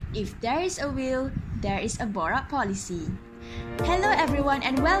If there is a will, there is a Borak policy. Hello everyone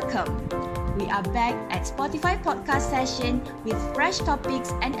and welcome. We are back at Spotify podcast session with fresh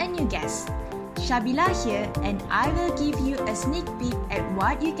topics and a new guest. Shabila here and I will give you a sneak peek at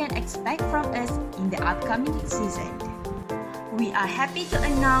what you can expect from us in the upcoming season. We are happy to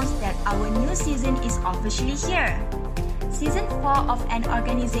announce that our new season is officially here. Season 4 of an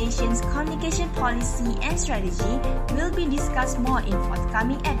organization's communication policy and strategy will be discussed more in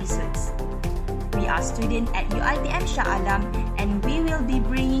forthcoming episodes. We are students at UiTM Shah Alam and we will be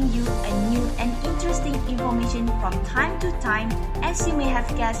bringing you a new and interesting information from time to time as you may have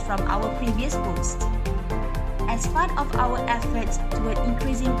guessed from our previous post. As part of our efforts toward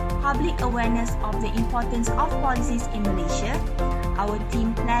increasing public awareness of the importance of policies in Malaysia, our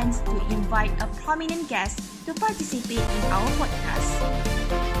team plans to invite a prominent guest to participate in our podcast.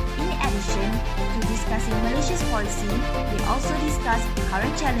 In addition to discussing Malaysia's policy, we also discuss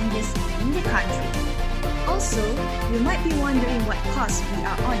current challenges in the country. Also, you might be wondering what course we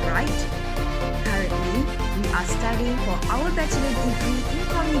are on, right? Currently, we are studying for our bachelor degree in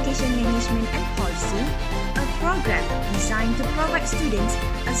Communication Management and Policy, a program designed to provide students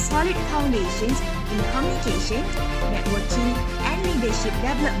a solid foundation in communication, networking, and leadership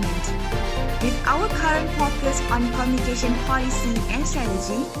development. With our current focus on communication policy and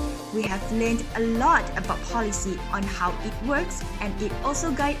strategy, we have learned a lot about policy on how it works and it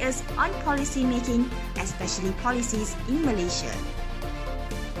also guides us on policy making, especially policies in Malaysia.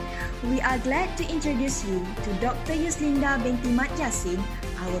 We are glad to introduce you to Dr. Yuslinda binti Mat Yassin,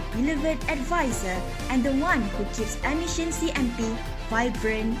 our beloved advisor and the one who keeps Admission CMP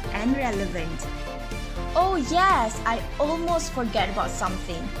vibrant and relevant. Oh yes, I almost forget about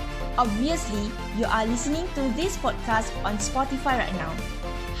something. Obviously, you are listening to this podcast on Spotify right now.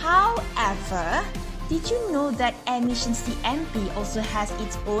 However, did you know that Admission CMP also has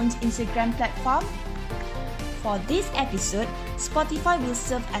its own Instagram platform? For this episode, Spotify will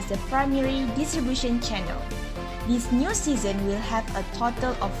serve as the primary distribution channel. This new season will have a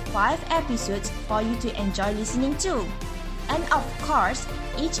total of 5 episodes for you to enjoy listening to. And of course,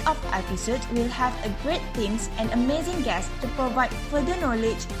 each of episodes will have a great themes and amazing guests to provide further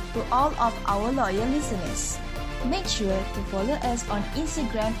knowledge to all of our loyal listeners. Make sure to follow us on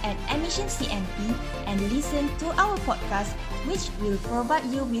Instagram at AdmissionCMP and listen to our podcast, which will provide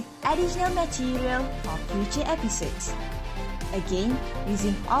you with additional material for future episodes. Again,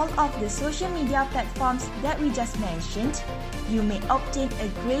 using all of the social media platforms that we just mentioned, you may obtain a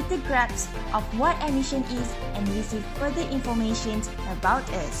greater grasp of what admission is and receive further information about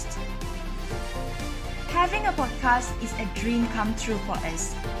us. Having a podcast is a dream come true for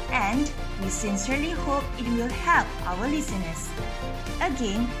us, and we sincerely hope it will help our listeners.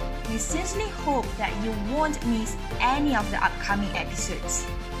 Again, we sincerely hope that you won't miss any of the upcoming episodes.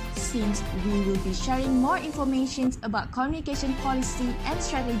 Since we will be sharing more information about communication policy and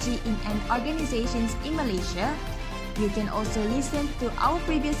strategy in an organizations in Malaysia, you can also listen to our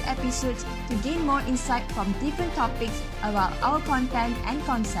previous episodes to gain more insight from different topics about our content and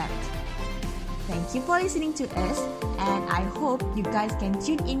concept. Thank you for listening to us, and I hope you guys can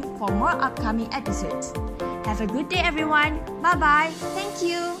tune in for more upcoming episodes. Have a good day everyone. Bye-bye. Thank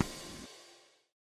you.